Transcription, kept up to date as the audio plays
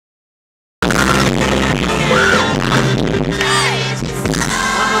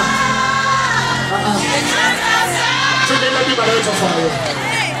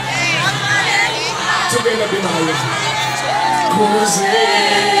Together be my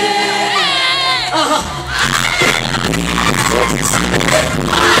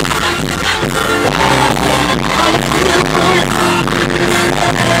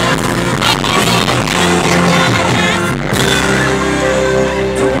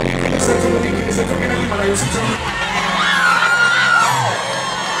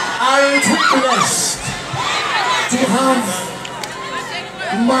I'm blessed to have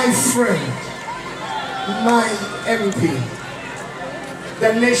my friend, my MP,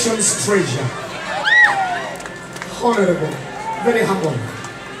 the nation's treasure, honorable, very humble.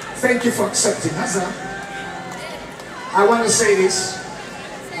 Thank you for accepting. I want to say this.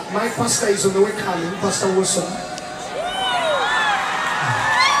 My pastor is on the way coming, Pastor Wilson.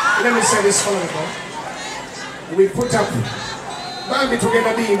 Let me say this, honorable. We put up, Bambi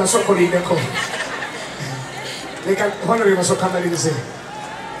together being a so-called Ideko. They can, honorable, so come and say,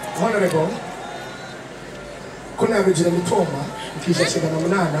 honorable.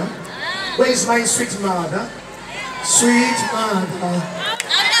 Where is my sweet mother? Sweet mother.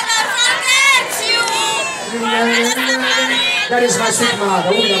 That is my sweet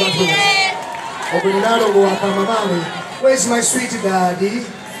mother. Where is my sweet daddy?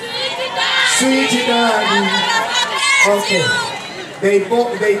 Sweet daddy. Okay. They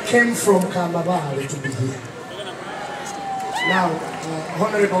came from Kamabale to be here. Now,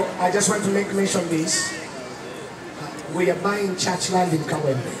 honorable, I just want to make mention this. We are buying church land in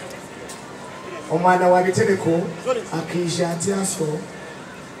Kawembe. Omwana wabiteleko akija so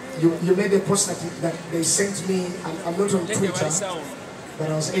you made a post that they sent me. I'm not on Twitter, but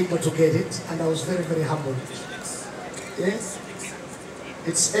I was able to get it, and I was very, very humbled. Yes,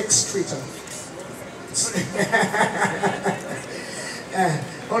 it's ex-Twitter.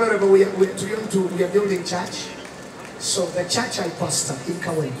 Honorable, we are building church. So the church I pastor in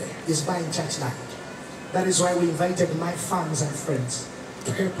Kawembe is buying church land. That is why we invited my fans and friends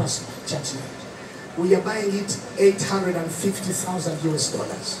to help us buy church land. We are buying it $850,000 US,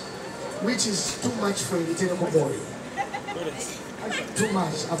 which is too much for a little boy. Too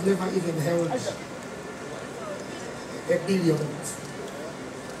much. I've never even held $1 billion.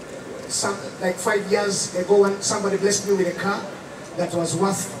 Like 5 years ago, when somebody blessed me with a car that was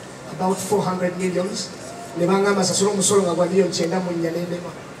worth about 400 million. So, we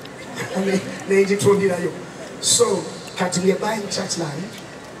are buying church land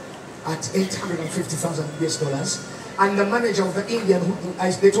at $850,000 US, and the manager of the Indian,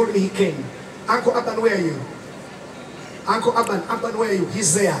 they told me he came. Uncle Abban, where are you? Uncle Abban, where are you?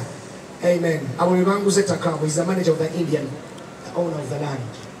 He's there. Amen. He's the manager of the Indian, the owner of the land.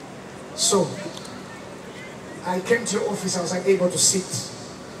 So, I came to your office. I was unable to sit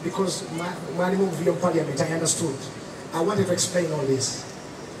because my move of parliament, I understood. I wanted to explain all this.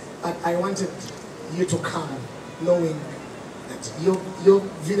 And I wanted you to come knowing that your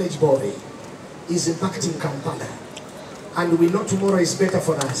village boy is impacting Kampala. And we know tomorrow is better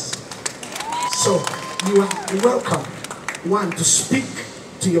for us. So you are welcome, one, to speak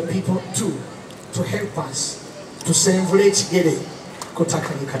to your people, two, to help us to say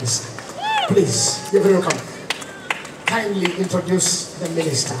please, you're very welcome. Kindly introduce the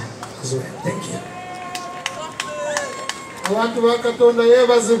minister as well. Thank you. I want to welcome Twina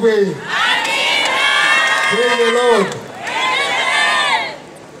Herbert. Praise the Lord.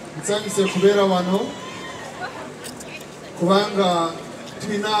 Nsanyise kubera wano kubanga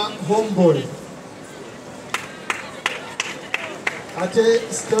Twina homeboy. Ate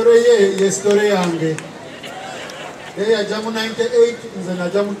story ye story yange. Ye yajamu 98 nze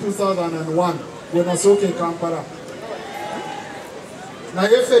najamu 2001 when I soke Kampala. Na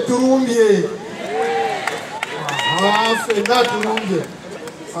yefe turumbye. Fena turumbye.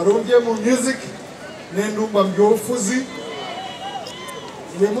 Arumbye mu music n'endumba mbyofuzi.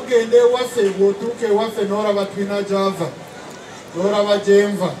 Yemugende waffe bwotuuke waffe n'olaba Twina Java n'olaba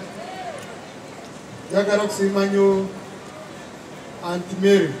Jemva. Njagala kusiima nnyo Aunty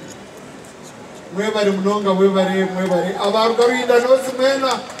Mary. Mwebale munonga mwebale mwebale. Abarugaruinda nosi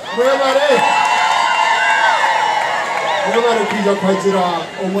mwena mwebale. Mwebale kwijja kwajira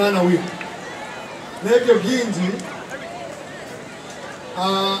omwana we. Nebyo bingi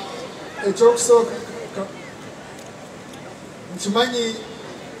ekyokusooka nkimanyi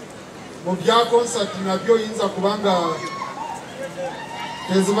mu bya concert nabyo yinza kubanga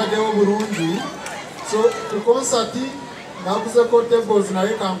tezibaddewo bulungi, so ku concert naguzeko tables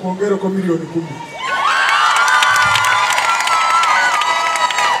naye kankongereko miliyoni 10.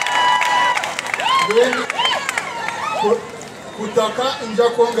 Then kutaka nja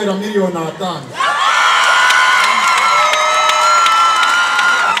kwongera miliyoni 5.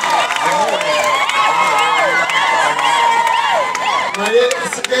 naye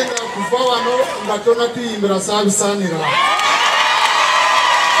sigenda kuva wano nga tona tuyimbira saabisaanira.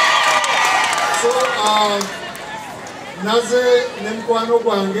 So naze ne mukwano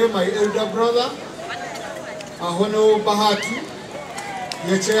gwange my elder brother ahono Bahati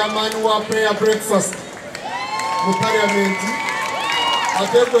ye chairman wa prayer breakfast mu parliament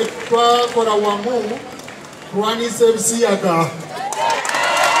ate bwe twakola wamu kuwanisa ebisiyaga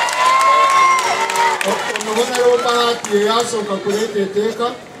omugonero Bahati eyasooka kuleeta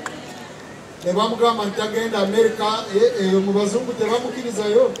etteeka ne bamugamba nti agenda America eyo mu bazungu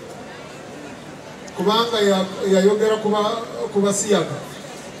tebamukirizayo kubanga yayogera kuba siyaga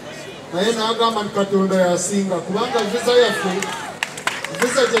naye n'agamba nti Katonda yasinga kubanga visa yaffe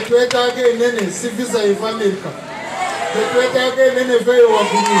visa gye twetaaga enene si visa eva America gye twetaaga enene veeyo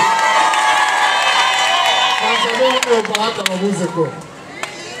waggulu kansabeono Bahati babuuzeko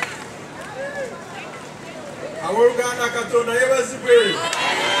Uganda Katonda yebazibwe.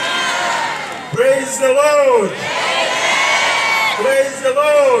 Praise the Lord. Praise the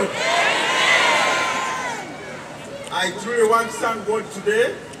Lord. I truly want to thank God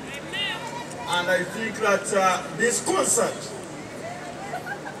today, and I think that this concert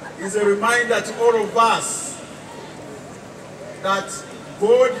is a reminder to all of us that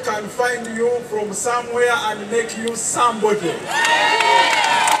God can find you from somewhere and make you somebody.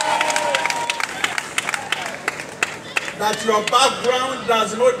 That your background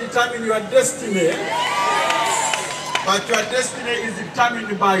does not determine your destiny, but your destiny is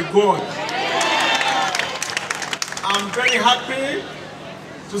determined by God. I'm very happy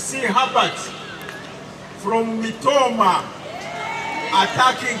to see Herbert from Mitoma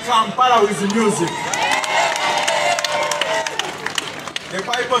attacking Kampala with music. The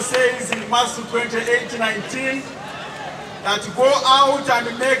Bible says in Matthew 28:19 that go out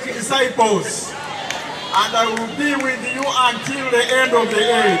and make disciples, and I will be with you until the end of the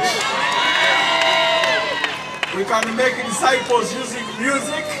age. We can make disciples using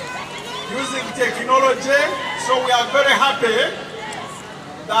music, using technology, so we are very happy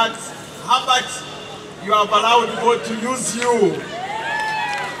that Herbert, you have allowed God to use you,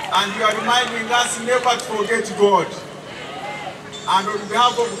 and you are reminding us never to forget God. And on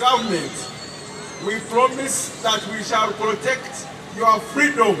behalf of government, we promise that we shall protect your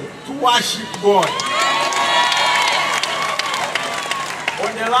freedom to worship God.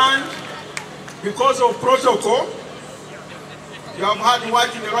 On the land, because of protocol, you have heard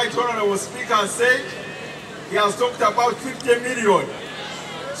what the Right Honorable Speaker said. He has talked about 50 million.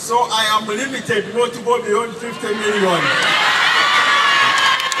 So I am limited not to go beyond 50 million.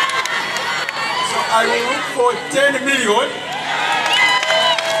 So I will look for 10 million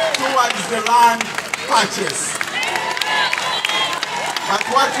towards the land purchase. But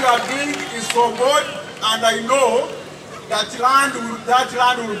what you are doing is for God, and I know that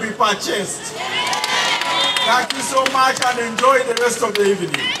land will be purchased. Thank you so much and enjoy the rest of the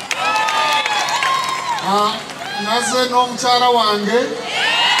evening. Naze n'omukyala wange